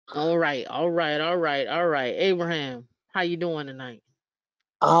All right, all right, all right, all right. Abraham, how you doing tonight?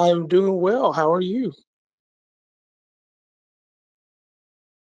 I'm doing well. How are you?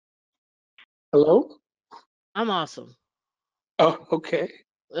 Hello? I'm awesome. Oh, okay.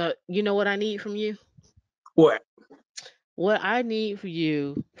 You know what I need from you? What? What I need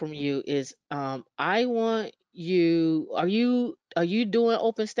from you is I want you are you doing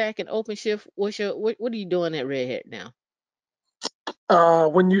OpenStack and OpenShift? What are you doing at Red Hat now?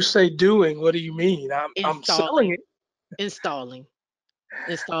 When you say doing, what do you mean? I'm selling Installing, it. installing,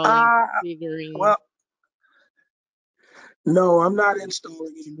 installing, Uh, configuring. well, no, I'm not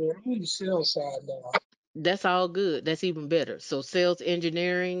installing anymore. I'm on the sales side now. That's all good. That's even better. So sales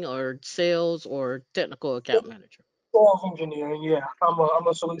engineering or sales or technical account manager. Sales engineering, yeah. I'm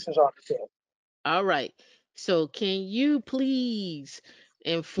a solutions architect. All right. So can you please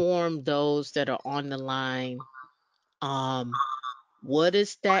inform those that are on the line um what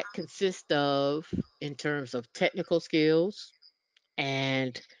does that consist of in terms of technical skills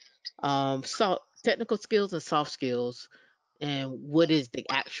and technical skills and soft skills, and what is the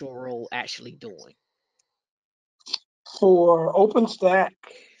actual role actually doing? For OpenStack,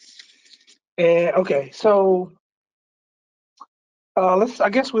 and okay, so I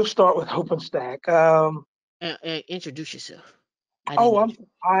guess we'll start with OpenStack. And introduce yourself. I didn't Oh, get you.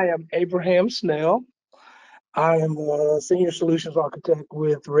 I am Abraham Snell. I am a senior solutions architect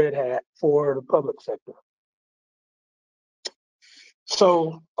with Red Hat for the public sector.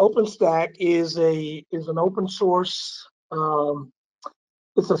 So OpenStack is an open source.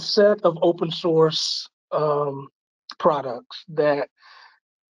 It's a set of open source products that,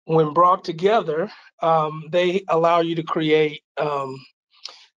 when brought together, they allow you to create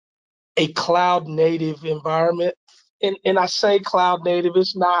a cloud native environment. And I say cloud native,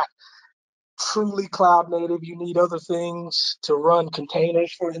 it's not truly cloud native. You need other things to run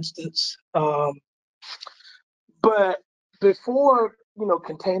containers, for instance. But before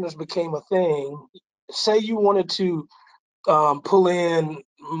containers became a thing, say you wanted to pull in,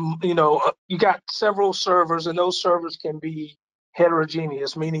 you got several servers, and those servers can be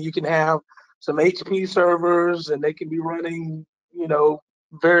heterogeneous, meaning you can have some HP servers, and they can be running,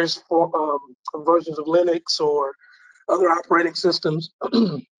 various versions of Linux or other operating systems.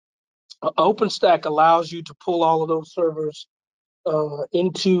 OpenStack allows you to pull all of those servers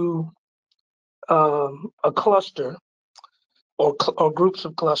into a cluster or groups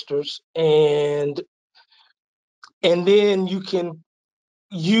of clusters, and then you can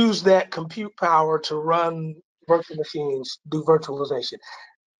use that compute power to run virtual machines, do virtualization.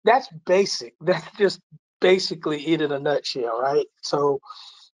 That's basic. That's just basically it in a nutshell, right? So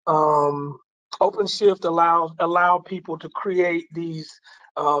OpenShift allow people to create these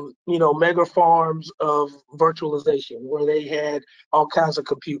mega farms of virtualization where they had all kinds of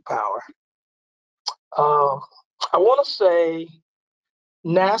compute power. Um, I want to say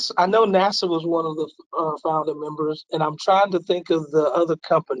NASA. I know NASA was one of the founder members, and I'm trying to think of the other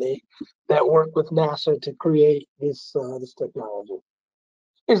company that worked with NASA to create this technology.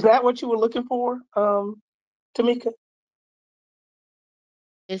 Is that what you were looking for, Tamika?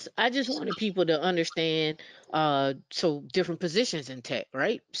 It's I just wanted people to understand so different positions in tech,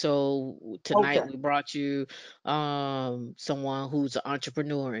 right? So tonight Okay. we brought you someone who's an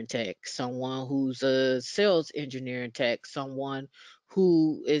entrepreneur in tech, someone who's a sales engineer in tech, someone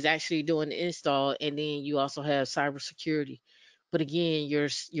who is actually doing the install, and then you also have cybersecurity. But again,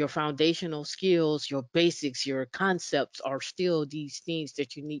 your foundational skills, your basics, your concepts are still these things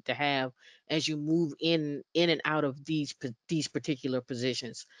that you need to have as you move in and out of these particular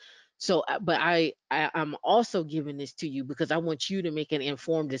positions. So, but I'm also giving this to you because I want you to make an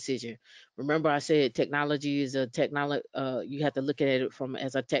informed decision. Remember, I said technology is a technology. You have to look at it from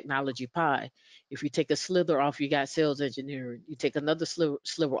as a technology pie. If you take a slither off, you got sales engineering. You take another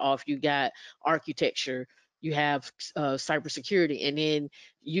sliver off, you got architecture. You have cybersecurity, and then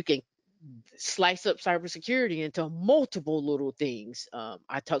you can slice up cybersecurity into multiple little things.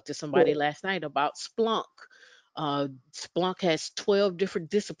 I talked to somebody Sure. last night about Splunk. Splunk has 12 different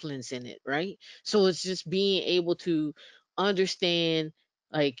disciplines in it, right? So it's just being able to understand,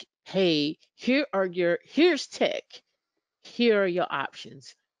 like, hey, here's tech, here are your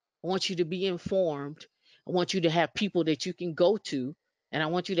options. I want you to be informed. I want you to have people that you can go to. And I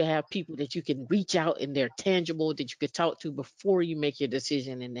want you to have people that you can reach out and they're tangible that you could talk to before you make your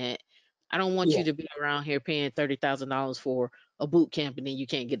decision in that. I don't want Yeah. you to be around here paying $30,000 for a boot camp and then you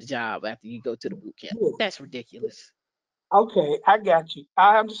can't get a job after you go to the boot camp. Yeah. That's ridiculous. Okay, I got you.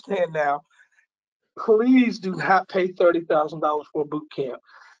 I understand now. Please do not pay $30,000 for a boot camp.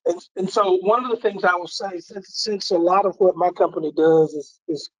 And so one of the things I will say, since a lot of what my company does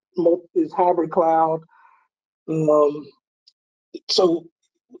is is hybrid cloud. Um, so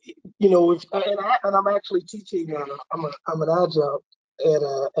if and I'm actually teaching. I'm an adjunct at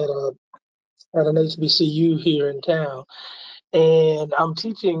an HBCU here in town, and I'm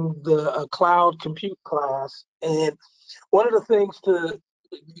teaching the cloud compute class. And one of the things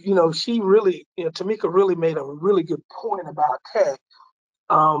she really, Tamika really made a really good point about tech.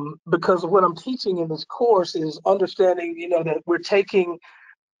 Because what I'm teaching in this course is understanding, that we're taking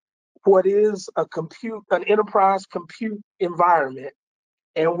what is an enterprise compute environment,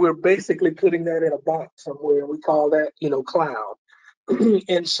 and we're basically putting that in a box somewhere. We call that, cloud.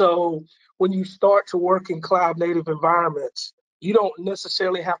 And so when you start to work in cloud native environments, you don't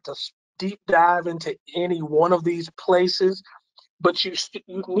necessarily have to deep dive into any one of these places, but you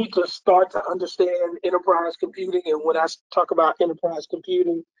need to start to understand enterprise computing. And when I talk about enterprise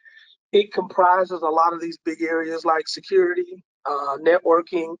computing, it comprises a lot of these big areas like security,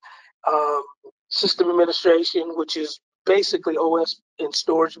 networking, um, system administration, which is basically OS and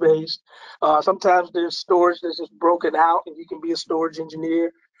storage based. Sometimes there's storage that's just broken out, and you can be a storage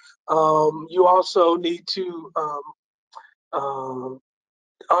engineer. You also need to um,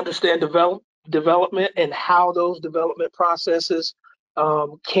 understand development and how those development processes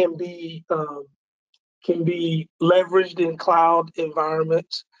um, can be um, can be leveraged in cloud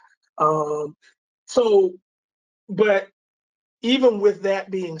environments. Um, so, but even with that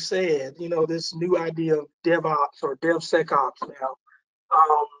being said, this new idea of DevOps or DevSecOps now,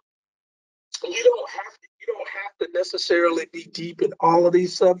 um, you don't have to necessarily be deep in all of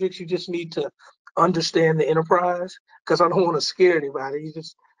these subjects. You just need to understand the enterprise, because I don't want to scare anybody.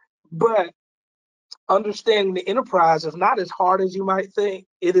 But understanding the enterprise is not as hard as you might think.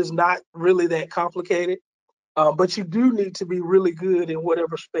 It is not really that complicated. But you do need to be really good in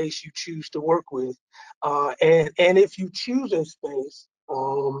whatever space you choose to work with. And if you choose a space,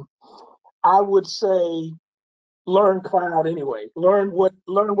 I would say learn cloud anyway. Learn what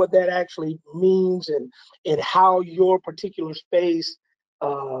that actually means, and how your particular space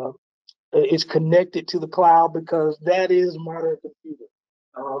uh, is connected to the cloud, because that is modern computing.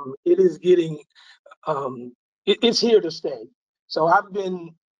 It is getting it's here to stay. So I've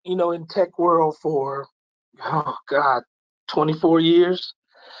been, in tech world for, oh God, 24 years.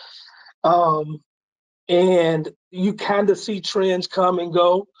 Um, and you kind of see trends come and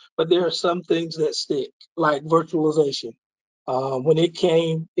go, but there are some things that stick, like virtualization. When it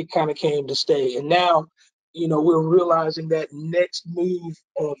came, it kind of came to stay. And now, we're realizing that next move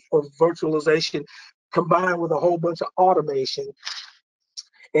of virtualization combined with a whole bunch of automation,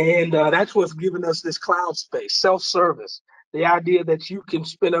 and that's what's given us this cloud space, self-service. The idea that you can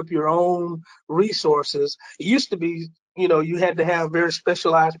spin up your own resources. It used to be, you had to have very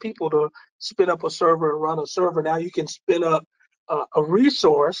specialized people to spin up a server and run a server. Now you can spin up a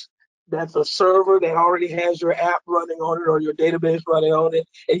resource that's a server that already has your app running on it or your database running on it,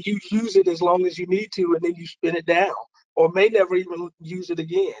 and you use it as long as you need to, and then you spin it down, or may never even use it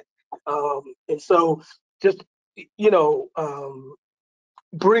again. And so just, you know, um,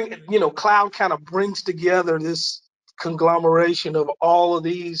 cloud kind of brings together this conglomeration of all of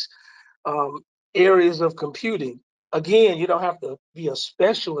these um, areas of computing. Again, you don't have to be a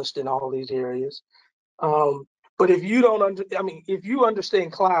specialist in all these areas. um, but if you don't if you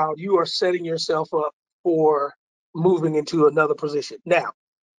understand cloud, you are setting yourself up for moving into another position. Now,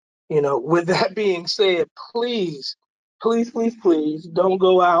 with that being said, please, please, please, please don't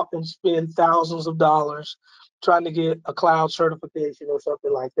go out and spend thousands of dollars trying to get a cloud certification or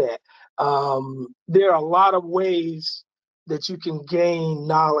something like that. There are a lot of ways that you can gain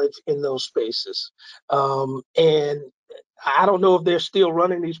knowledge in those spaces. And I don't know if they're still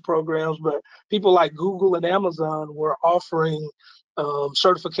running these programs, but people like Google and Amazon were offering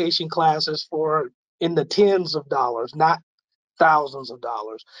certification classes for in the tens of dollars, not thousands of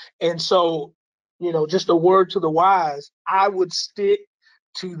dollars. And so, just a word to the wise, I would stick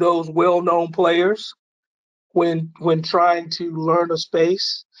to those well-known players when trying to learn a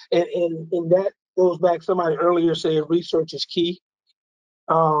space. And that goes back, somebody earlier said research is key.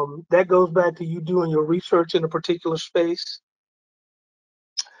 That goes back to you doing your research in a particular space.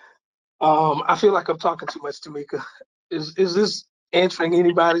 I feel like I'm talking too much, Tamika. Is this answering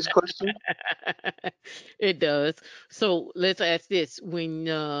anybody's question? It does. So let's ask this: when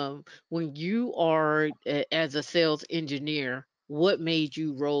you are as a sales engineer, what made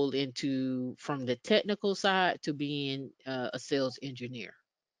you roll into from the technical side to being a sales engineer?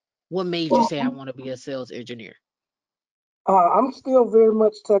 What made you Well, say I want to be a sales engineer? I'm still very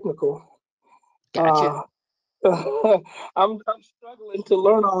much technical. Gotcha. Uh, I'm struggling to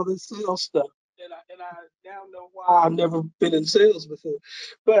learn all this sales stuff. and I now know why I've never been in sales before.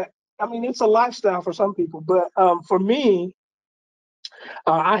 But I mean, it's a lifestyle for some people. But for me,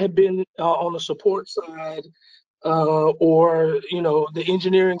 I had been on the support side or the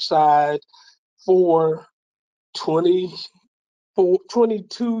engineering side for 20 for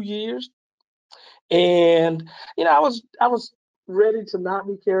 22 years. And I was ready to not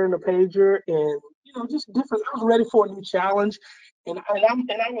be carrying a pager, and just different. I was ready for a new challenge, and I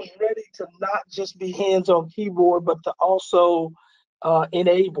was ready to not just be hands on keyboard, but to also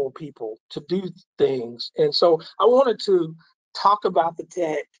enable people to do things. And so I wanted to talk about the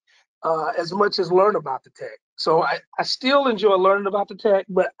tech as much as learn about the tech. So I still enjoy learning about the tech,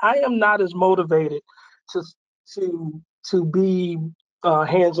 but I am not as motivated to to be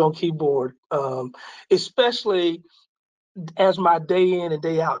hands-on keyboard, especially as my day in and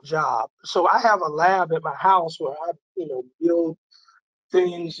day out job. So I have a lab at my house where I, build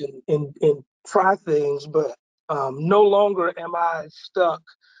things and try things, but no longer am I stuck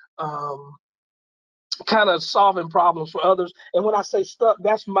um, kind of solving problems for others. And when I say stuck,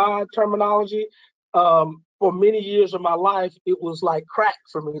 that's my terminology. For many years of my life, it was like crack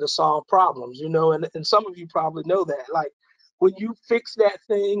for me to solve problems, and some of you probably know that. Like when you fix that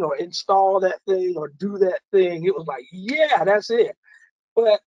thing or install that thing or do that thing, it was like, yeah, that's it.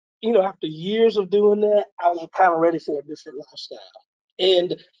 But, after years of doing that, I was kind of ready for a different lifestyle.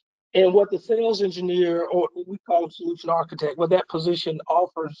 And and what the sales engineer, or we call them solution architect, what that position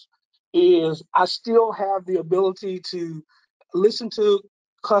offers is I still have the ability to listen to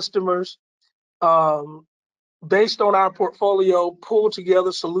customers, um, based on our portfolio, pull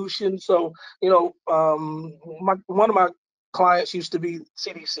together solutions. So, one of my clients used to be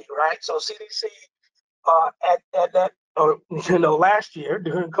CDC, right? So CDC at that, or last year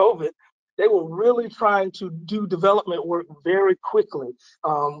during COVID, they were really trying to do development work very quickly,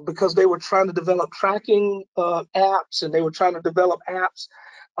 because they were trying to develop tracking apps, and they were trying to develop apps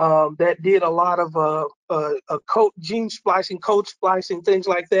that did a lot of gene splicing, code splicing, things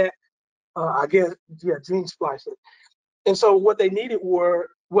like that. I guess, yeah, gene splicing. And so what they needed were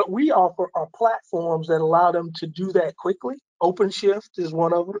what we offer are platforms that allow them to do that quickly. OpenShift is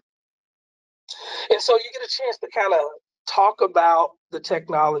one of them. And so you get a chance to kind of talk about the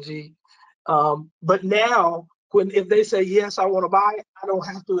technology. But now, if they say yes, I want to buy it, I don't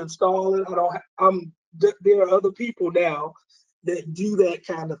have to install it. I don't. There are other people now that do that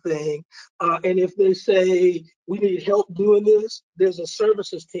kind of thing. And if they say we need help doing this, there's a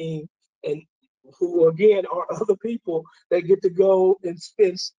services team, and who again are other people that get to go and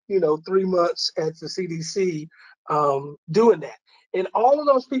spend 3 months at the CDC doing that. And all of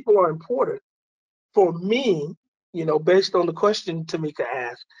those people are important for me, based on the question Tamika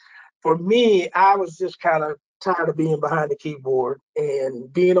asked. For me, I was just kind of tired of being behind the keyboard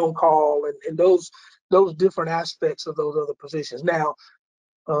and being on call, and those different aspects of those other positions. Now,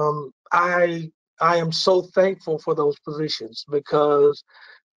 I am so thankful for those positions because,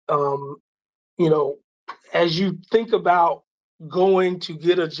 um, you know, as you think about going to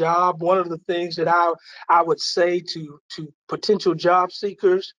get a job, one of the things that I would say to potential job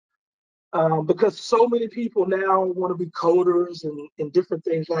seekers, because so many people now want to be coders and different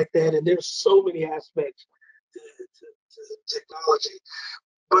things like that, and there's so many aspects to technology.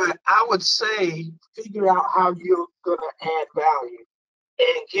 But I would say figure out how you're going to add value,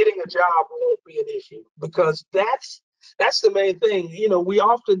 and getting a job won't be an issue because that's the main thing. We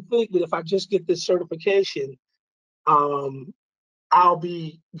often think that if I just get this certification, um, I'll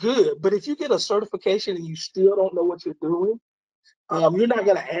be good. But if you get a certification and you still don't know what you're doing, you're not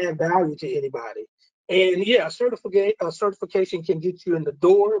going to add value to anybody. And yeah, a certification can get you in the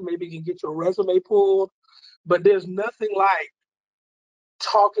door, maybe can get your resume pulled, but there's nothing like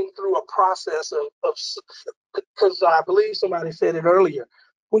talking through a process of because I believe somebody said it earlier.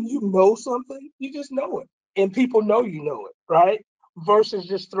 When you know something, you just know it, and people know you know it, right? Versus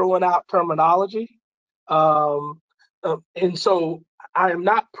just throwing out terminology. Um, and so I am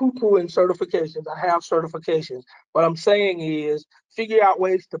not poo-pooing certifications. I have certifications. What I'm saying is figure out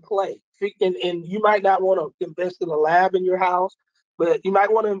ways to play. And you might not want to invest in a lab in your house, but you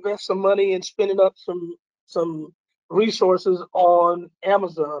might want to invest some money in spinning up some resources on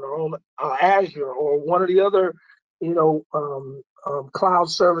Amazon or on Azure or one of the other, cloud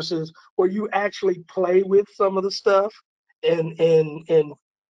services where you actually play with some of the stuff and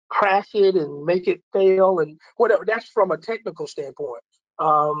crash it and make it fail and whatever. That's from a technical standpoint.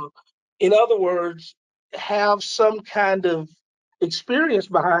 Um, in other words, have some kind of experience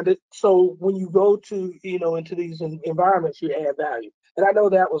behind it. So when you go to, into these environments, you add value. And I know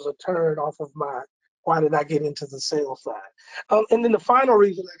that was a turn off of my why did I get into the sales side? And then the final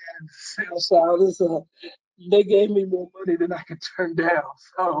reason I got into the sales side is they gave me more money than I could turn down.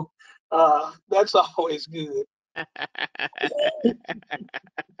 So that's always good.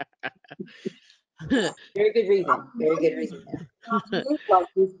 Very good I reason. would Very love good to reason there. not live like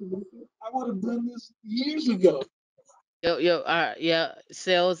this. Tanisha. I would have done this years ago. Yeah,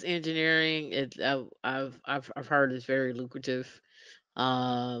 sales engineering. I've heard it's very lucrative.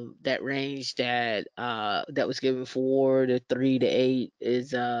 That range that was given 4 to 3 to 8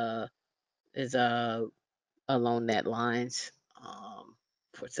 is along that lines.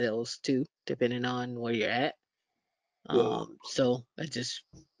 For sales too, depending on where you're at. Yeah. So I just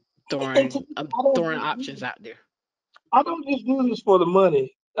And throwing Tanisha, I'm throwing options out there. I don't just do this for the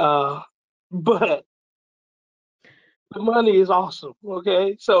money. But the money is awesome.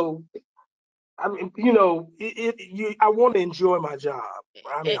 Okay. So I mean, I want to enjoy my job.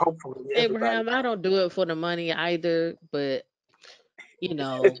 I mean, A- hopefully everybody Abraham, I don't do it for the money either, but you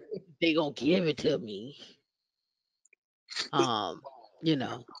know, they gonna give it to me. Um, you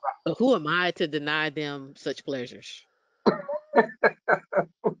know, but who am I to deny them such pleasures?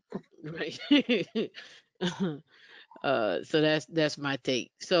 Right. So that's my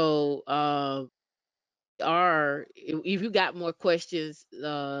take. So, are if you got more questions,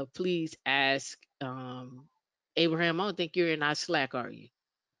 please ask. Abraham, I don't think you're in our Slack, are you?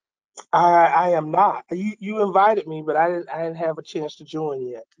 I am not. You invited me, but I didn't have a chance to join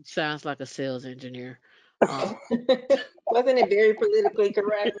yet. Sounds like a sales engineer. Um, Wasn't it very politically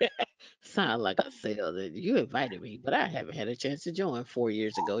correct? sound like a sales. You invited me, but I haven't had a chance to join. 4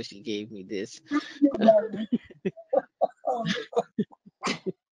 years ago, she gave me this.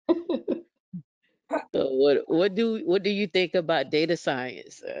 So what do you think about data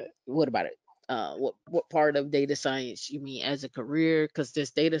science? What about it? What part of data science you mean as a career? Because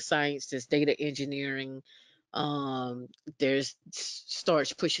there's data science, there's data engineering, um, there's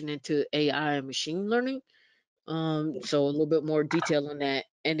starts pushing into AI and machine learning. So a little bit more detail on that.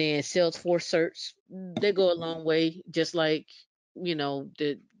 And then Salesforce certs, they go a long way, just like,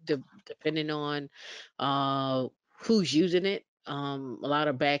 depending on uh who's using it. A lot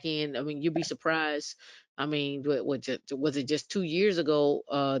of back end, I mean, you'd be surprised. I mean, was it just 2 years ago,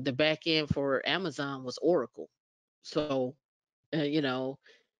 the back end for Amazon was Oracle. So, you know,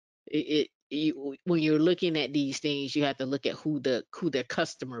 when you're looking at these things, you have to look at who their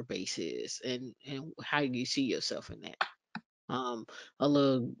customer base is, and how you see yourself in that. Um, a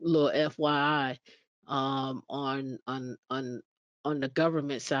little FYI, on the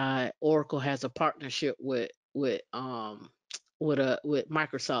government side, Oracle has a partnership with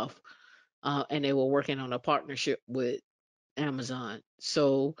Microsoft, and they were working on a partnership with Amazon.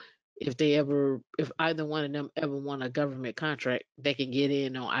 So if either one of them ever want a government contract, they can get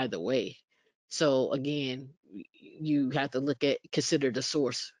in on either way. So again, you have to consider the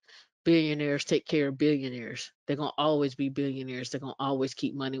source. Billionaires take care of billionaires. They're gonna always be billionaires. They're gonna always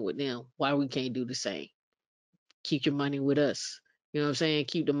keep money with them. Why we can't do the same? Keep your money with us. You know what I'm saying?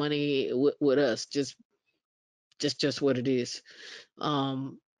 Keep the money with us. Just what it is.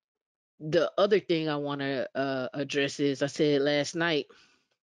 Um, the other thing I want to address is I said last night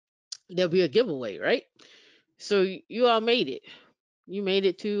there'll be a giveaway, right? So you all made it. You made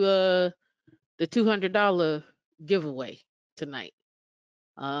it to the $200 giveaway tonight.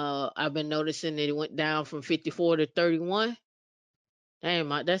 I've been noticing that it went down from 54 to 31.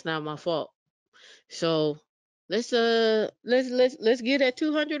 That's not my fault. So let's get that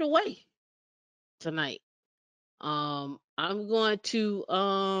 200 away tonight. I'm going to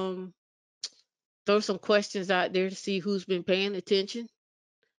throw some questions out there to see who's been paying attention.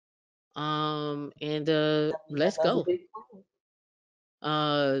 And let's That was a go. big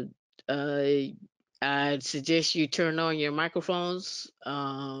Uh, uh, I suggest you turn on your microphones,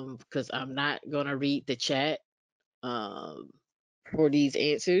 because I'm not gonna read the chat um for these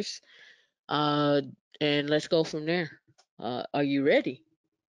answers. Uh, and let's go from there. Are you ready?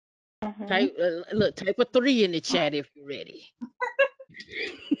 one. Type a three in the chat if you're ready.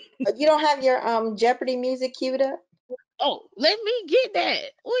 You don't have your Jeopardy music queued up? Oh, let me get that.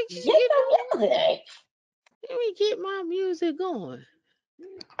 Get the music. Let me get my music going.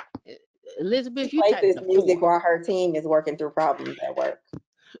 E- She Elizabeth, you plays typed this a music four. while her team is working through problems at work.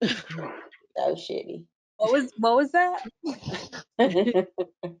 So shitty. What was that?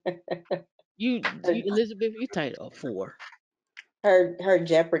 You Elizabeth, you typed a four. Her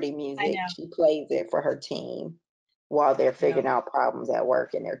Jeopardy I music, know. she plays it for her team while they're Yep. figuring out problems at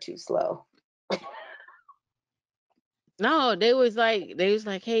work and they're too slow. No, they was like,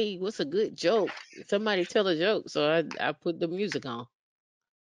 hey, what's a good joke? Somebody tell a joke. So I put the music on.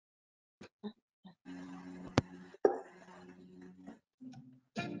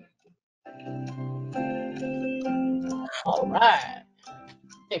 All right.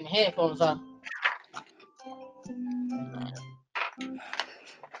 Take my headphones off.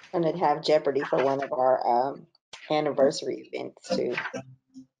 I'm gonna have Jeopardy for one of our anniversary events too.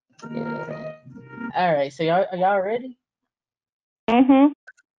 Yeah. All right. So y'all are y'all ready? Mhm.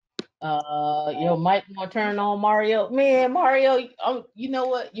 Your mic gonna turn on, Mario. Man, Mario, you know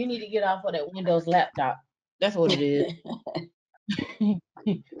what? You need to get off of that Windows laptop. That's what it is.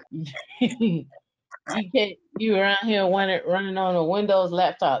 You can't. You around here running on a Windows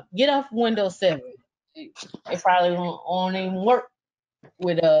laptop. Get off Windows 7. It probably won't even work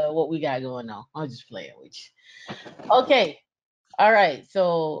with what we got going on. I'm just playing with you. Okay. All right.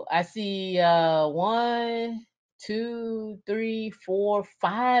 So I see one, two, three, four,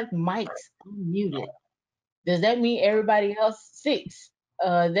 five mics unmuted. Does that mean everybody else six?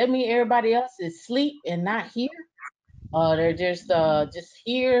 That mean everybody else is asleep and not here? They're just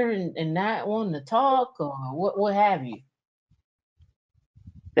here and not wanting to talk or what have you.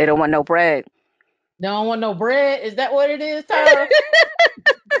 They don't want no bread. They don't want no bread. Is that what it is, Tara?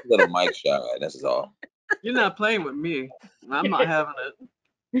 Little Mike shot, right? That's all. You're not playing with me. I'm not having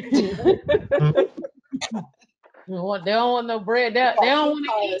they don't want no bread. We They got don't two want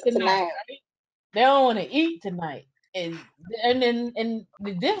to eat callers tonight. tonight. They don't want to eat tonight. And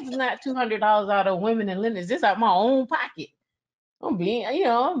this is not $200 out of women and Linens. This out my own pocket. I'm being,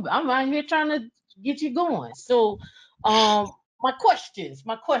 I'm out here trying to get you going. So, my questions.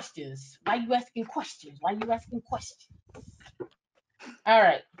 Why you asking questions? Why you asking questions? All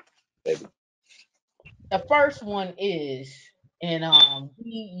right. Baby. The first one is, and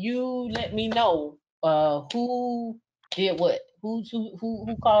you let me know who did what,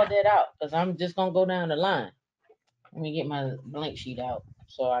 who called that out, because I'm just gonna go down the line. Let me get my blank sheet out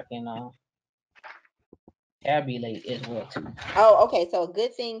so I can tabulate as well too. Oh, okay. So a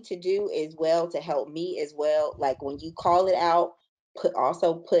good thing to do as well to help me as well. Like when you call it out,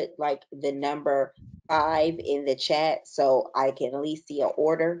 put like the number 5 in the chat so I can at least see an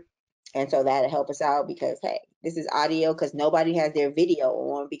order. And so that'll help us out because hey, this is audio because nobody has their video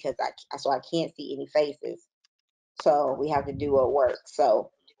on because I can't see any faces. So we have to do a work.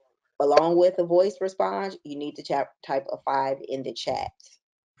 So along with a voice response, you need to type a 5 in the chat.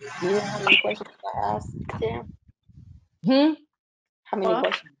 Do you know how many questions I asked, Tim? Hmm. How many Huh?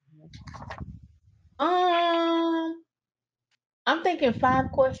 questions? Um, I'm thinking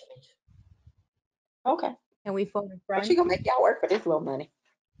 5 questions. Okay. Can we phone a But you friend? gonna make y'all work for this little money.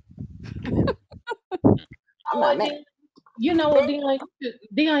 I'm Oh, not what, mad. Dion? You know what, Dion?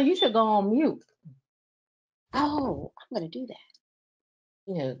 Dion, you should go on mute. Oh, I'm gonna do that.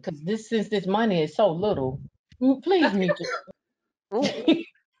 Yeah, because since this money is so little, please mute Ooh. yourself.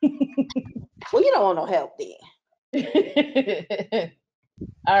 Well, you don't want no help then.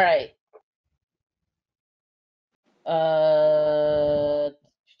 All right. Uh,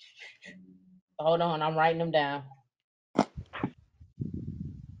 hold on. I'm writing them down.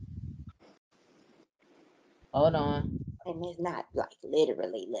 Hold on. And it's not like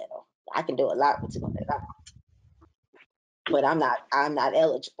literally little. I can do a lot with $200, but I'm not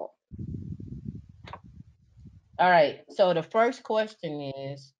eligible. All right. So the first question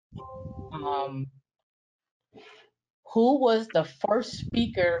is, um, who was the first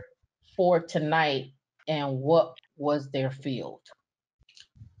speaker for tonight, and what was their field?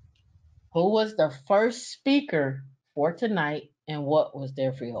 Who was the first speaker for tonight, and what was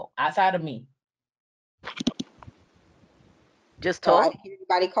their field outside of me? Just So I talk. didn't hear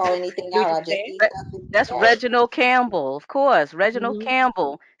anybody call anything We out. just I just saying. see stuff in the That's chat. Reginald Campbell, of course. Reginald Mhm.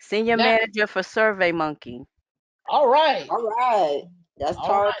 Campbell, senior That. manager for Survey Monkey. All right. All right. That's All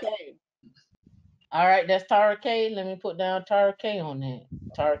Tara right. K. All right. That's Tara K. Let me put down Tara K on that.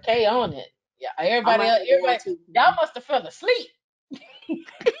 Tara K on it. Yeah. I'm Everybody else, writing it down too. y'all must have fell asleep.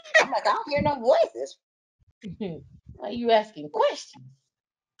 I'm like, I don't hear no voices. Why are you asking questions?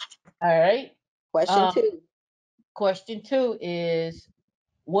 All right. Question Um, 2. question two is,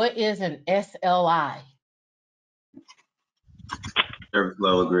 what is an SLI? Service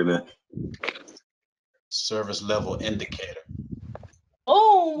level agreement. Service level indicator.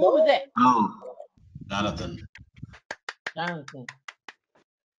 Oh, what was that? Oh, Jonathan. Jonathan.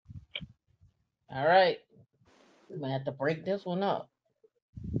 All right. I'm gonna have to break this one up.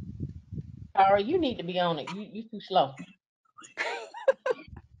 Tara, you need to be on it. You too slow.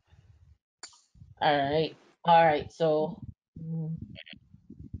 All right. All right. So,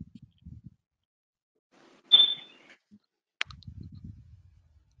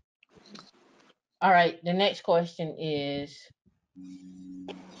 all right. The next question is,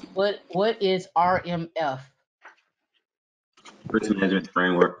 what is RMF? risk management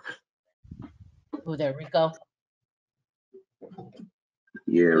framework. Who's that? Rico?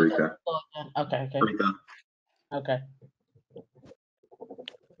 Yeah, Who's that? Rika. Rico again? Okay, okay, Rika. okay.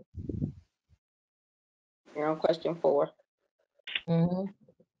 You're on question 4. Mm-hmm. All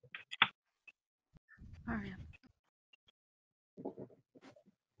right.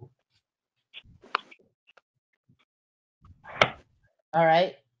 All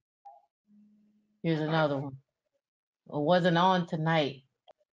right. Here's another one. It wasn't on tonight,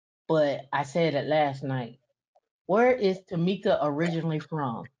 but I said it last night. Where is Tamika originally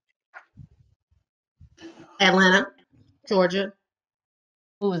from? Atlanta, Georgia.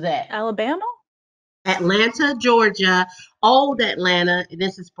 Who was that? Alabama? Atlanta, Georgia. Old Atlanta. And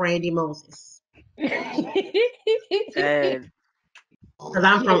this is Brandy Moses. And Because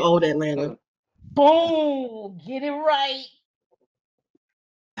I'm from old Atlanta. Boom! Get it right.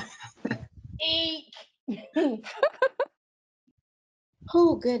 Eek.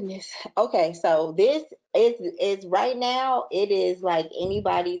 Oh goodness. Okay, so this is right now. It is like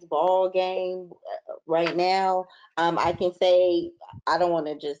anybody's ball game right now. I can say I don't want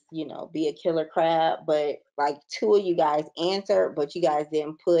to just be a killer crab, but like two of you guys answered, but you guys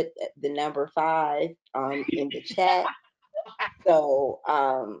didn't put the number 5 in the chat. So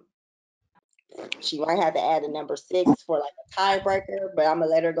she might have to add a number 6 for like a tiebreaker, but I'm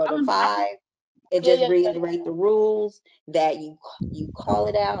gonna let her go to I'm, 5 and yeah, just yeah, yeah. reiterate the rules that you call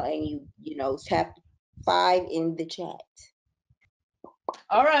it out and you tap 5 in the chat.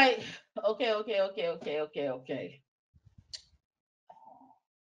 All right. Okay, okay, okay, okay, okay, okay.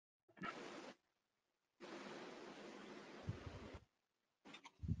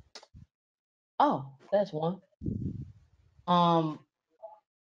 Oh, that's one. Um,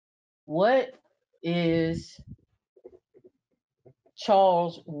 what is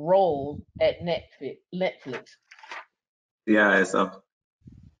Charles' role at Netflix? Netflix. Yeah, so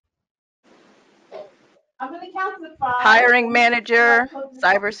I'm going to count to 5. hiring And this is the manager, code you have to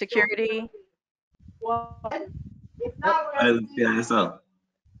go cybersecurity. what? It's What? not what I see. yeah, so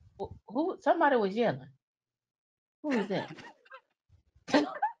Who? Somebody was yelling. Who was that?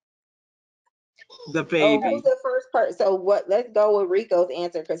 The So who's baby. the first person? So what? Let's go with Rico's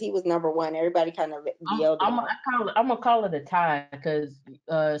answer because he was number 1. Everybody kind of yelled it out. I'm gonna call it a tie because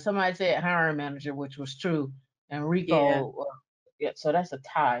somebody said hiring manager, which was true, and Yeah. Rico. Yeah, so that's a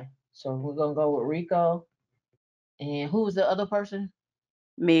tie. So we're gonna go with Rico. And who was the other person?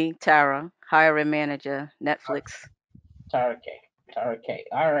 Me, Tara, hiring manager, Netflix. Tara K. Tara K.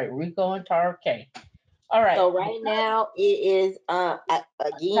 All right, Rico and Tara K. All right, So right now it is a tie.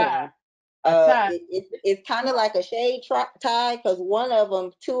 again A tie. it's kind of like a shade tie because one of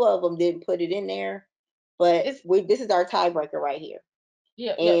them, two of them didn't put it in there, but It's this is our tiebreaker right here,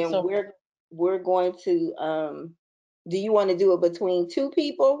 yeah, yeah. and So we're going to do you want to do it between two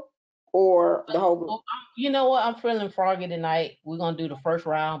people or the whole group? you know what? I'm feeling froggy tonight. We're gonna do the first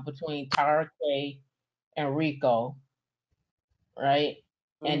round between Tara K and Rico, right?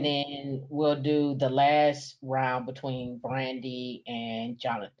 And Mhm. then we'll do the last round between Brandy and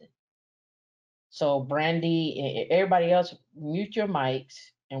Jonathan. So Brandy, everybody else, mute your mics,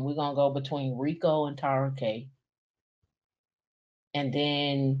 and we're gonna go between Rico and Tara K. And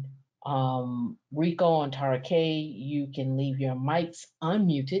then Rico and Tara K, you can leave your mics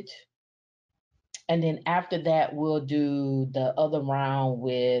unmuted. And then after that, we'll do the other round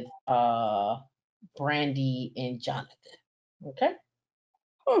with Brandy and Jonathan. Okay.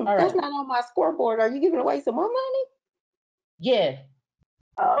 All That's right. not on my scoreboard. Are you giving away some more money? Yeah. It's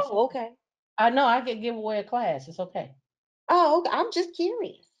Oh, okay. okay. I know I can give away a class. It's okay. Oh, okay. I'm just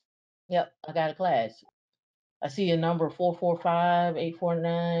curious. Yep, I got a class. I see a number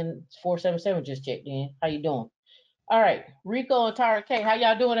 445-849-477 just checked in. How you doing? All right, Rico and Tara K, how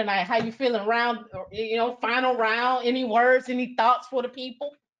y'all doing tonight? How you feeling round, final round? Any words, any thoughts for the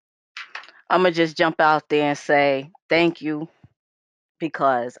people? I'm gonna just jump out there and say thank you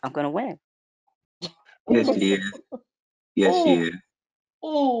because I'm gonna win. yes Ooh, she is. Yes she ooh, is.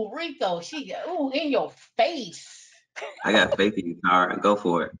 ooh, Rico, in your face. I got faith in you, Tara. Go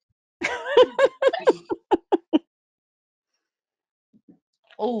for it.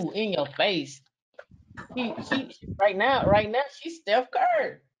 Ooh, in your face. Right now, she's Steph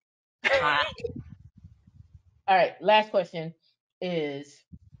Curry. Hot. All right, last question is,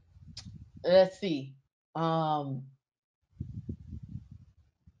 let's see. Um,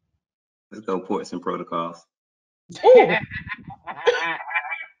 Let's go ports and protocols. ooh,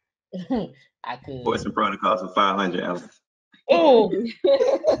 I Ports could. and protocols for 500 Alex. Oh,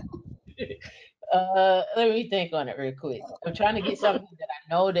 let me think on it real quick. I'm trying to get something that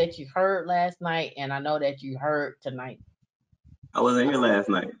I know that you heard last night, and I know that you heard tonight. I wasn't here last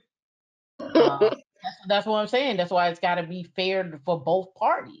night. That's what I'm saying. That's why it's got to be fair for both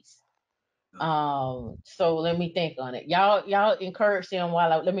parties. So let me think on it. Y'all encourage them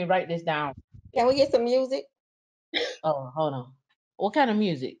while let me write this down. Can we get some music? Oh, hold on. What kind of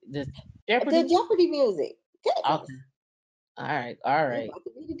music? The The Jeopardy? Jeopardy music. Okay. Goodness. All right. All You're right. about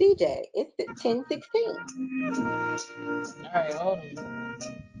to be the DJ. It's the 10:16. All right. Hold on.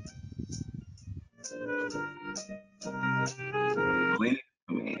 When it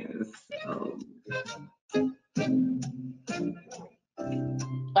commands,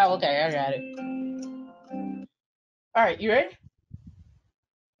 Oh, okay. I got it. All right. You ready?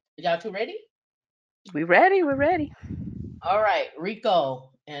 Y'all two ready? We ready? We're ready. All right.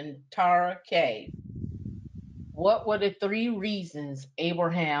 Rico and Tara K. What were the three reasons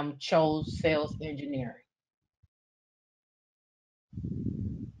Abraham chose sales engineering?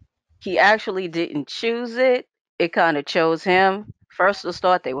 He actually didn't choose it. It kind of chose him. First to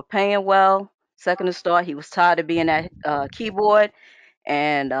start, they were paying well. Second to start, he was tired of being at keyboard.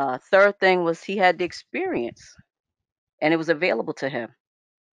 And third thing was he had the experience, and it was available to him.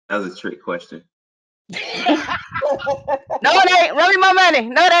 that was a trick question. No, it ain't. Run me my money.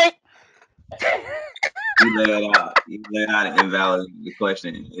 No, it ain't. You lay it out. You lay it out and invalidate the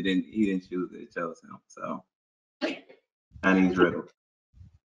question. It didn't. He didn't choose it. It chose him. So Chinese riddle.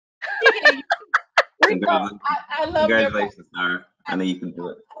 He gave you- Rico, Congratulations. I love your Congratulations, Nara. I know you can do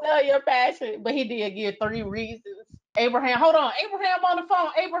it. I love your passion, but he did give three reasons. Abraham, hold on. Abraham on the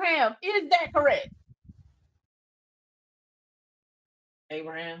phone. Abraham, is that correct?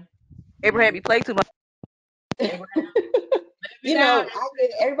 Abraham, Abraham, you play too much. Abraham, let me You down. know,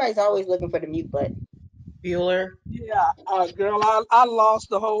 everybody's always looking for the mute button. Bueller. Yeah, girl, I lost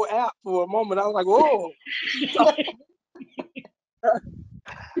the whole app for a moment. I was like, whoa.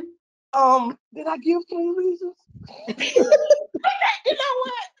 Did I give three reasons? You know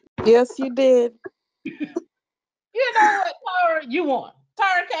what? Yes, you did. You know what, Tara? You won.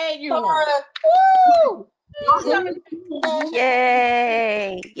 Tara K, you won. Tara, woo! I Jeopardy am. cash.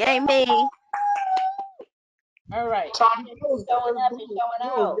 Yay! Yay me! All right. Showing up and That showing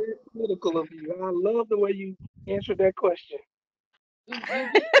was out. very political of you. I love the way you answered that question. You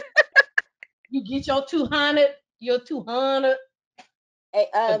get you get your 200. Hey,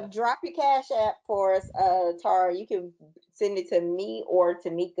 drop your cash app for us, Tara. You can send it to me or to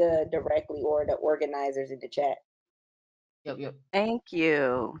Mika directly or the organizers in the chat. Yep. Thank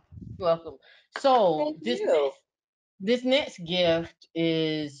you. You're welcome. So Thank you. this next gift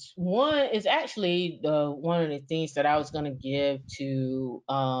is actually the one of the things that I was gonna give to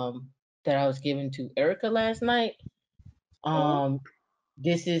that I was giving to Erica last night. Mhm. Um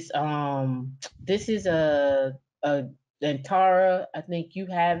this is a and Tara, I think you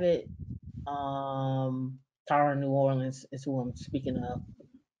have it. Tara New Orleans is who I'm speaking of.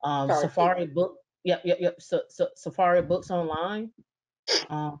 Tara T. Safari book. Yep. So Safari Books Online.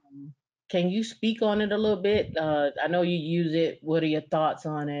 Um, can you speak on it a little bit? I know you use it. What are your thoughts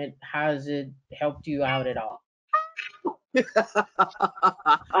on it? How has it helped you out at all? That's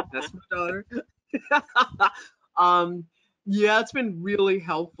my daughter. um, yeah, it's been really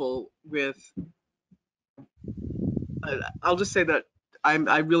helpful with. I'll just say that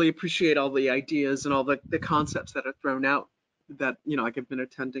I really appreciate all the ideas and all the concepts that are thrown out. That like I've been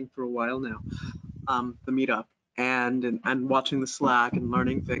attending for a while now. The meetup and watching the Slack and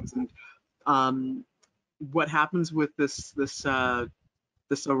learning things and um, what happens with this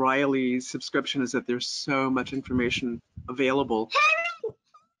O'Reilly subscription is that there's so much information available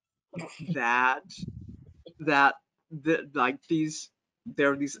that like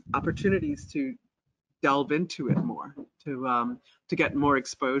there are these opportunities to delve into it more to get more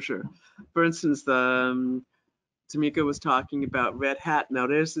exposure. For instance, the Tamika was talking about Red Hat. Now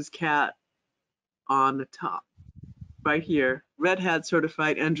there's this cat on the top right here, Red Hat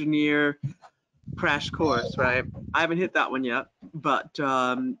certified engineer crash course, right? I haven't hit that one yet, but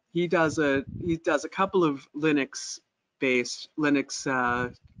he does a couple of Linux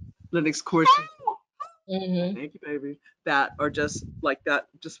courses. Mm-hmm. Thank you, baby. That are just like that,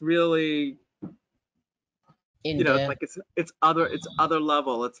 just really, In depth. like it's other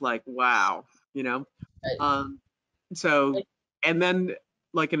level. It's like wow, you know. Um, so and then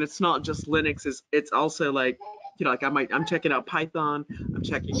and it's not just Linux. It's also like like I'm checking out Python. I'm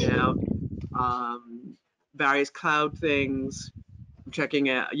checking out um, various cloud things. I'm checking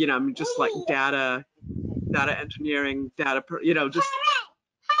out, I'm just like data engineering, just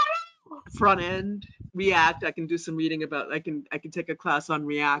front end React. I can do some reading about. I can take a class on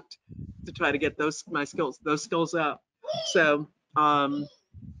React to try to get those skills up. So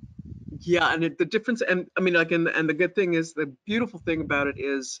yeah, and the difference, and I mean, and the good thing is, the beautiful thing about it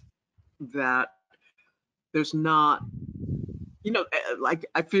is that there's not, like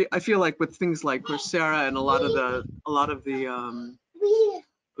I feel like with things like Coursera and a lot of the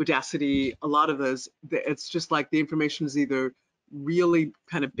Udacity, a lot of those, it's just like the information is either really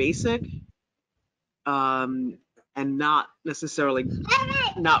kind of basic, um, and not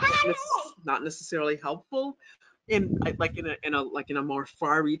not necessarily helpful like in a more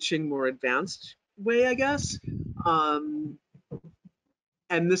far-reaching, more advanced way, I guess. Um,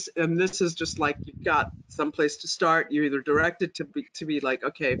 and this is just like you've got some place to start. You're either directed to be like,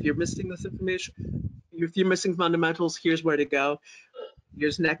 okay, if you're missing this information, if you're missing fundamentals, here's where to go.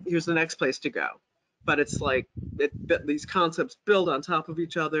 Here's the next place to go. But it's like these concepts build on top of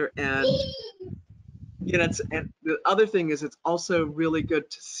each other, and and the other thing is it's also really good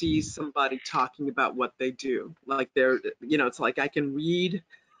to see somebody talking about what they do. Like it's like I can read,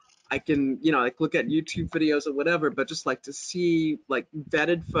 I can, like look at YouTube videos or whatever, but just like to see like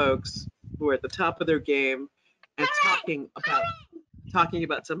vetted folks who are at the top of their game and talking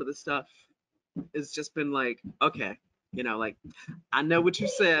about some of the stuff has just been like, okay, like I know what you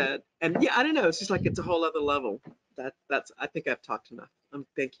said, and yeah, I don't know, it's just like it's a whole other level. That's I think I've talked enough.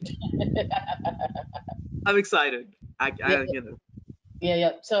 Thank you. I'm excited. Yeah,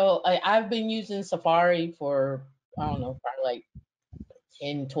 yeah. So I've been using Safari for, I don't know, probably like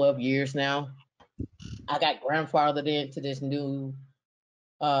 10, 12 years now. I got grandfathered into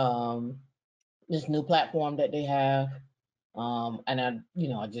um this new platform that they have. And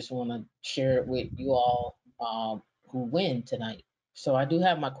I just want to share it with you all who win tonight. So I do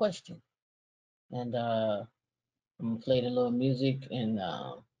have my question, and I'm gonna play the little music, and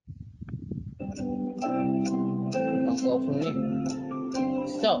we'll go from there.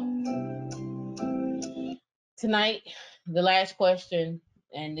 So tonight, the last question,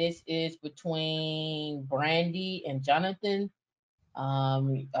 and this is between Brandy and Jonathan.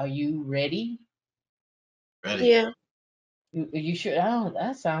 Are you ready? Ready. Yeah, You sure? Oh,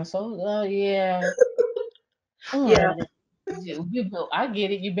 that sounds so. Oh yeah. All yeah. right. I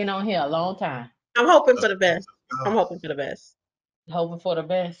get it. You've been on here a long time, I'm hoping for Let's the best. I'm go. hoping for the best. hoping for the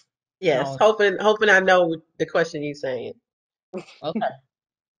best. Yes, Oh, hoping I know the question you're saying. okay.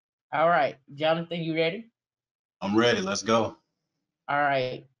 All right, Jonathan, you ready? I'm ready. Let's go. All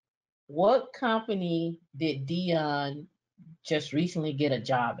right. What company did Dion just recently get a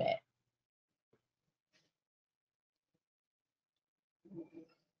job at?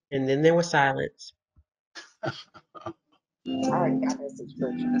 And then there was silence. I already got that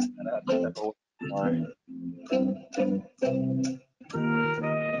subscription. Sorry.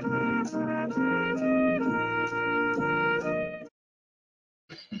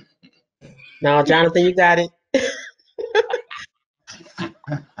 Now, Jonathan, you got it.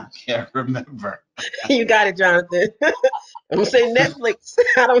 I can't remember. You got it, Jonathan. I'm gonna say Netflix.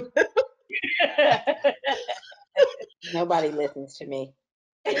 I don't. Nobody listens to me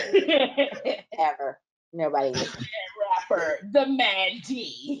ever. Nobody listens. Rapper, the Mad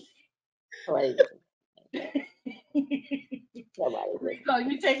T. Nobody listens. Nobody listens. So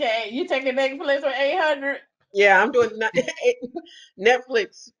you taking Netflix for 800? Yeah, I'm doing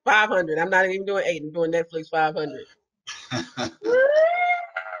Netflix 500. I'm not even doing 8. I'm doing Netflix 500.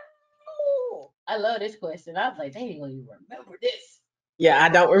 I love this question. I was like, they ain't gonna even remember this. Yeah, I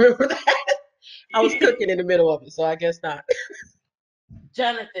don't remember that. I was cooking in the middle of it, so I guess not.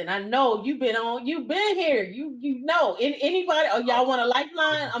 Jonathan, I know you've been here. You know. Anybody, oh, y'all want a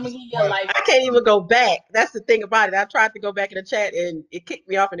lifeline? I'm gonna give you a What? lifeline. I can't even go back. That's the thing about it. I tried to go back in the chat and it kicked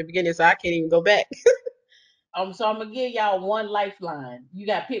me off in the beginning, so I can't even go back. So I'm gonna give y'all one lifeline. You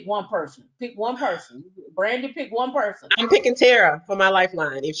gotta pick one person. Pick one person. Brandy, pick one person. I'm picking Tara for my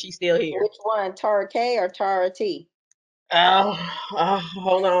lifeline if she's still here. Which one, Tara K or Tara T?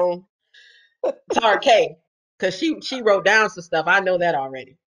 Hold on. Tara K, because she wrote down some stuff. I know that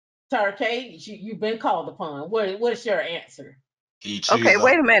already. Tara K, you've been called upon. What's your answer? Can you Okay, choose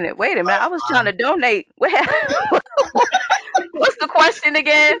wait a minute. Wait a minute. I was trying to lifeline? donate. What's the question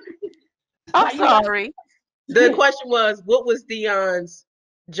again? I'm Why you like sorry. The question was, what was Dion's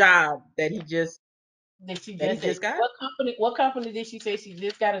job did she that he just say? just got? What company did she say she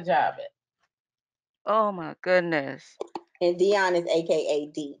just got a job at? Oh my goodness. And Dion is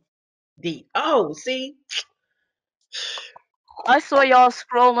AKA D. D. Oh, see, I saw y'all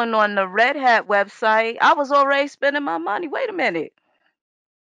scrolling on the Red Hat website. I was already spending my money. Wait a minute.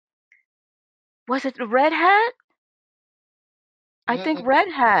 Was it the Red Hat? I think Mm-mm. Red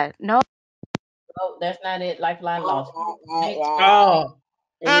Hat. No. Oh, that's not it. Lifeline Wah, lost. wah, wah, Ain't wah. oh,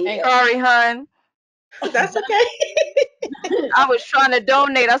 And he, ain't Sorry, hun. that's okay. I was trying to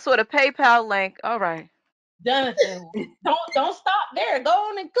donate. I saw the PayPal link. All right. Jonathan, don't stop there. Go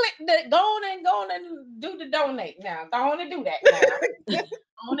on and click the go on and do the donate now. Go on and do that now.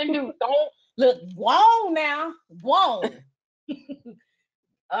 Go on and do don't look whoa now. Whoa.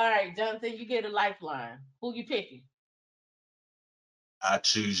 All right, Jonathan, you get a lifeline. Who you picking? I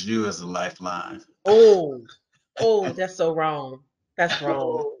choose you as a lifeline. Oh, oh, that's so wrong. That's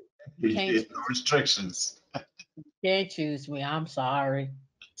wrong. Oh, you Yeah, can't no restrictions. choose me. I'm sorry.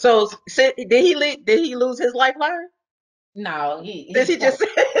 So, did he did he lose his lifeline? No, Since he he just said,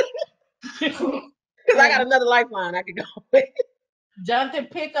 because I well, got another lifeline I could go with. Jonathan,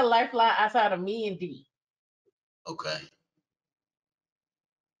 pick a lifeline outside of me and D. Okay.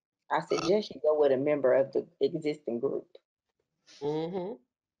 I Uh, suggest you go with a member of the existing group. Hmm.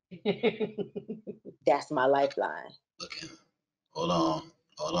 That's my lifeline. looking. Hold on.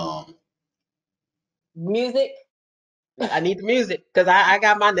 Hold on. Music. I need the music because I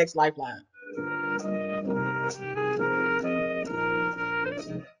got my next lifeline.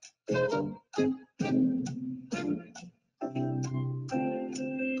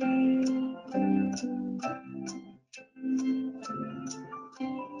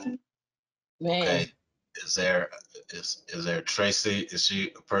 Man, Okay. Is there is there Tracy? Is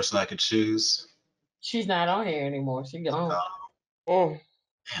she a person I could choose? she's not on here anymore. She gone. Mm,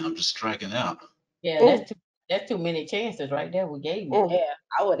 Man, I'm just striking out. Yeah, mm, that's too many chances right there we gave you. mm. Yeah,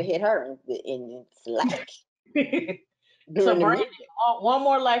 I would have hit her in slack So during the Brandon, music. one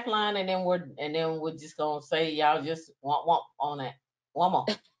more lifeline, and then we're just gonna say y'all just want on that. One more.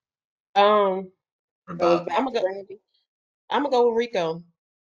 Um, What So it's about back to Brandy. I'm gonna go with Rico.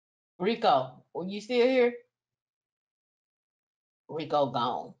 Rico, are you still here? Rico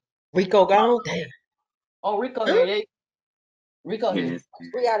gone. Rico gone. Damn. Oh, Rico Huh? here. Rico here. Yes,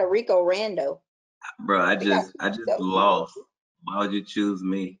 We got a Rico Rando. bro. I We got just two I just Ricos. lost. Why would you choose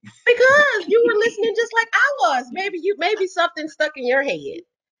me? Because you were listening just like I was. Maybe something stuck in your head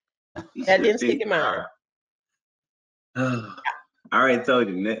You that should have didn't stick picked in mine. her. I already told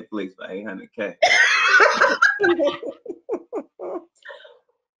you Netflix for 800K.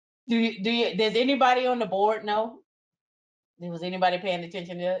 Does anybody on the board know? Was anybody paying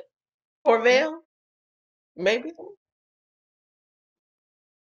attention to it? Orville, maybe.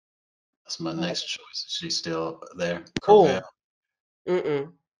 that's my next choice? Is she still there? Corvell. Oh,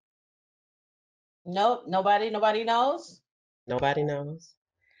 mm-mm. Nope, nobody knows. Nobody knows.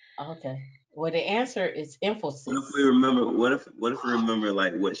 Okay. Well, the answer is What if we emphasis. remember? What if we remember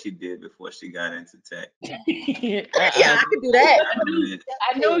like what she did before she got into tech? Yeah, I could do that. I knew It-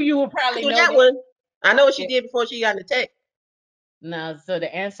 I knew you would I could probably do know that that. one. I know what she Yeah. did before she got into tech. No, so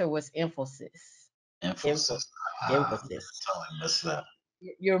the answer was emphasis. Emphasis. Emphasis. Ah, Emphasis. totally missed that.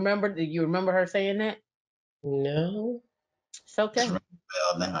 You remember her saying that? No. It's It's okay. ringing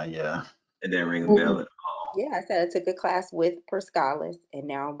a bell now. Yeah. It didn't ring a bell Mm, at all. Yeah, I said I took a class with Perscalis, and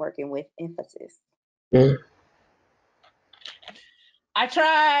now I'm working with Emphasis. mm. I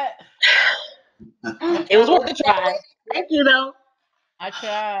tried. I It was tried. worth a try. Thank you, though. I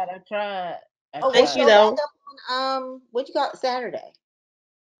tried. I tried. I Oh, well, Thank tried. you, show back though. up on what you got Saturday.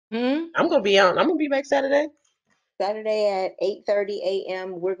 Hmm. I'm gonna be on. I'm gonna be back Saturday. Saturday at 8:30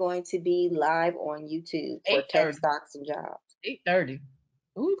 a.m. We're going to be live on YouTube for Eight Tech thirty. Stocks and Jobs. 8:30.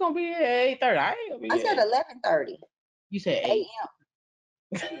 Who's gonna be here at 8:30? I ain't gonna be I here. said 11:30 You said 8. a.m.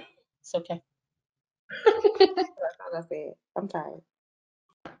 It's okay. That's all I said. I'm tired.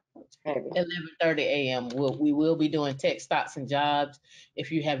 Heavy. 11:30 a.m. We will be doing tech stocks and jobs.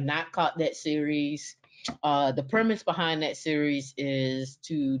 If you have not caught that series, the premise behind that series is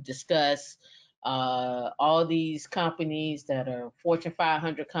to discuss all these companies that are Fortune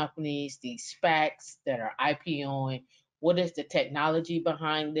 500 companies, these SPACs that are IPOing. What is the technology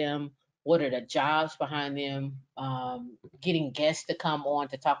behind them? What are the jobs behind them? Getting guests to come on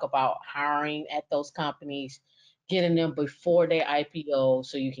to talk about hiring at those companies, getting them before they IPO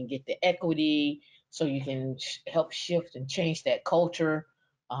so you can get the equity, so you can help shift and change that culture.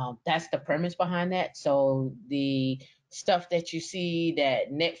 That's the premise behind that. So the stuff that you see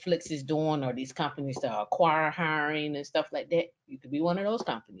that Netflix is doing, or these companies that are acquire hiring and stuff like that, you could be one of those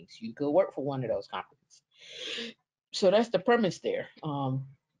companies. You could work for one of those companies. So that's the premise there.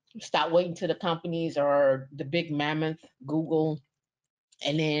 Stop waiting till the companies are the big mammoth, Google,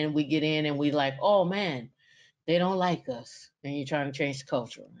 and then we get in and we like, oh man, they don't like us, and you're trying to change the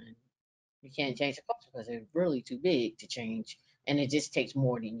culture. And you can't change the culture because it's really too big to change, and it just takes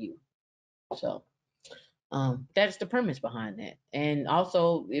more than you. So that's the premise behind that. And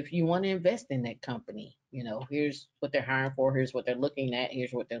also, if you want to invest in that company, here's what they're hiring for, here's what they're looking at,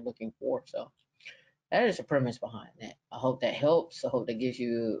 here's what they're looking for. So That is the premise behind that. I hope that helps. I hope that gives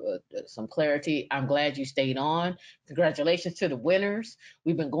you some clarity. I'm glad you stayed on. Congratulations to the winners.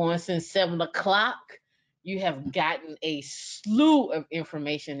 We've been going since 7 o'clock. You have gotten a slew of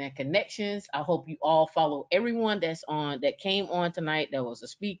information and connections. I hope you all follow everyone that's on that came on tonight that was a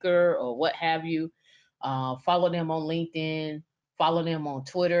speaker or what have you. Follow them on LinkedIn. Follow them on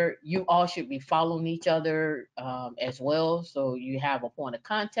Twitter. You all should be following each other as well, so you have a point of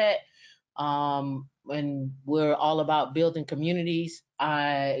contact. And we're all about building communities.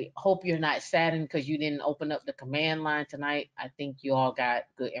 I hope you're not saddened because you didn't open up the command line tonight. I think you all got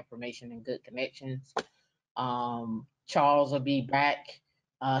good information and good connections. Charles will be back.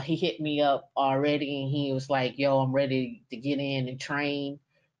 He hit me up already and he was like, yo, I'm ready to get in and train.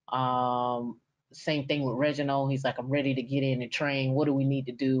 Um, Same thing with Reginald. He's like, I'm ready to get in and train. What do we need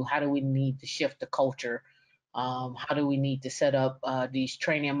to do? How do we need to shift the culture? How do we need to set up these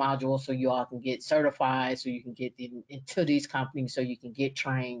training modules so you all can get certified, so you can get into these companies, so you can get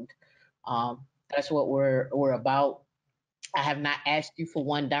trained. That's what we're about. I have not asked you for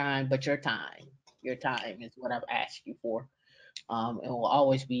one dime, but your time. Your time is what I've asked you for. And will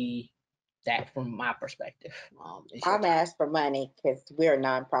always be that from my perspective. It's your I'm time. asked for money because we're a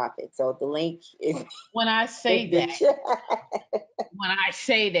nonprofit. So the link is When I in say the that, chat.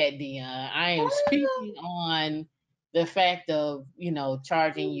 Dion, I am speaking on the fact of,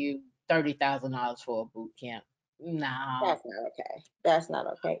 charging you $30,000 for a boot camp. Nah. That's not okay. That's not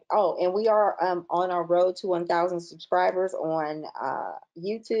okay. Oh, and we are on our road to 1,000 subscribers on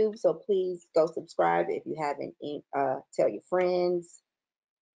YouTube. So please go subscribe if you haven't. Tell your friends.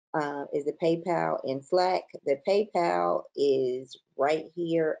 Is the PayPal in Slack? The PayPal is right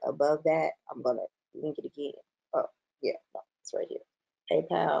here above that. I'm gonna link it again. Oh, yeah, no, it's right here.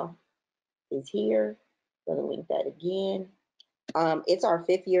 PayPal is here. Gonna link that again. It's our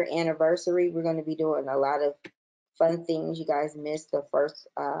 5th-year anniversary. We're going to be doing a lot of fun things. You guys missed the first.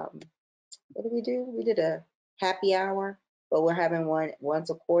 What did we do? We did a happy hour, but we're having one once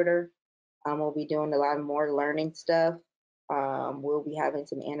a quarter. We'll be doing a lot more learning stuff. We'll be having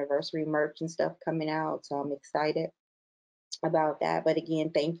some anniversary merch and stuff coming out, so I'm excited about that. But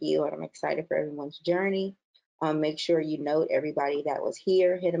again, thank you, and I'm excited for everyone's journey. Make sure you note everybody that was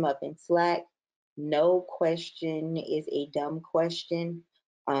here. Hit them up in Slack. No question is a dumb question.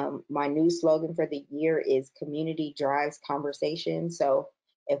 My new slogan for the year is community drives conversation. So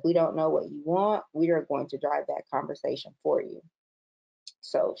if we don't know what you want, we are going to drive that conversation for you.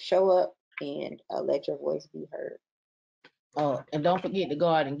 So show up and let your voice be heard. Oh, and don't forget to go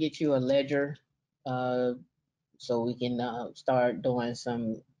out and get you a ledger, uh, so we can start doing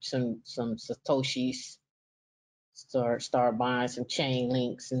some satoshis. Start buying some chain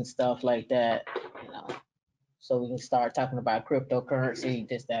links and stuff like that. You know, so we can start talking about cryptocurrency,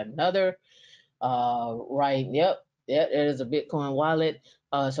 this, that, and another. Right. Yep. Yep. It is a Bitcoin wallet.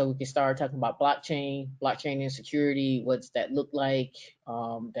 So we can start talking about blockchain and security. What's that look like?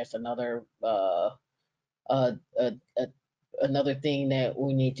 That's uh, uh, uh, another thing that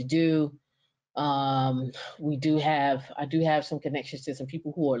we need to do. I do have some connections to some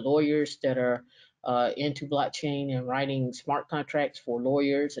people who are lawyers that are into blockchain and writing smart contracts for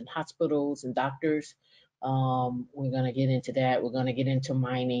lawyers and hospitals and doctors. We're gonna get into that. We're gonna get into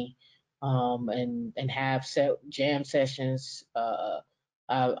mining, and have jam sessions. I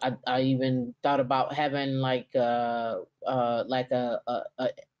even thought about having like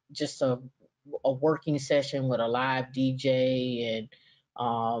just a working session with a live DJ, and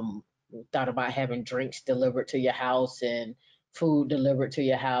thought about having drinks delivered to your house and food delivered to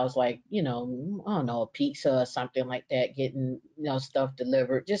your house, like, I don't know, a pizza or something like that, getting, stuff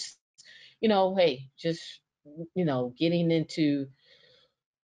delivered. Just, hey, just, getting into,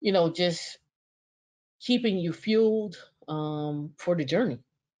 just keeping you fueled for the journey,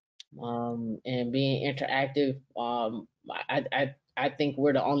 and being interactive. I think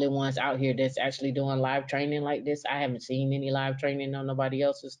we're the only ones out here that's actually doing live training like this. I haven't seen any live training on nobody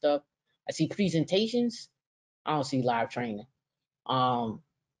else's stuff. I see presentations. I don't see live training. Um,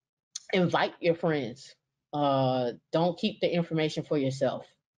 Invite your friends. Don't keep the information for yourself.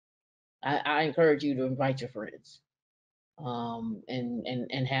 I encourage you to invite your friends.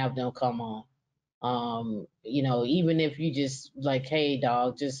 And have them come on. Even if you just like, hey,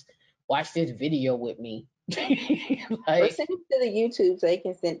 dog, just watch this video with me. Or Like, send it to the YouTube so they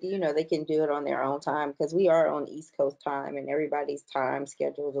can they can do it on their own time because we are on East Coast time and everybody's time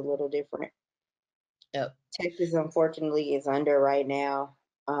schedule is a little different. yep. Texas, unfortunately, is under right now.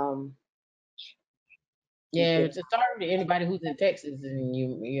 Um, you Yeah, can, it's sorry to anybody who's in Texas and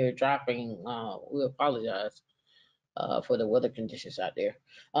you're dropping. We apologize. for the weather conditions out there.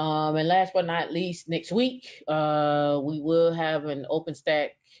 And last but not least, next week we will have an OpenStack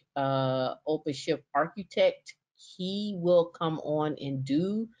OpenShift architect. He will come on and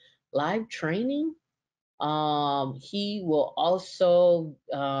do live training. He will also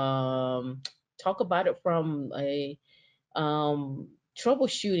talk about it from a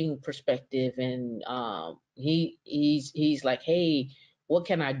troubleshooting perspective, and he's like, hey, what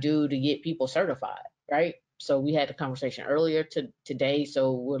can I do to get people certified, right? So we had a conversation earlier today,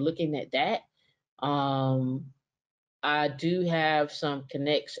 so we're looking at that. um I do have some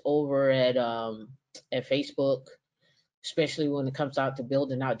connects over at Facebook, especially when it comes out to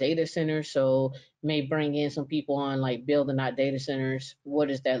building out data centers. So may bring in some people on like building out data centers. What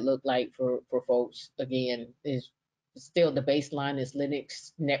does that look like for folks? Again, is still the baseline is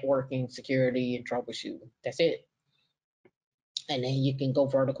Linux, networking, security, and troubleshooting. That's it. And then you can go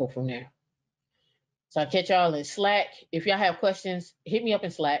vertical from there. So I'll catch y'all in Slack. If y'all have questions, hit me up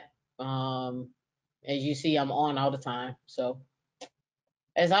in Slack. As you see, I'm on all the time. So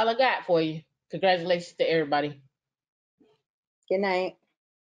that's all I got for you. Congratulations to everybody. Good night.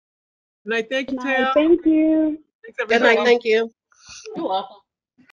 And I thank Good you, night. Tam. Thank you. Thanks, Good You're night. everybody. welcome. Thank you. You're welcome.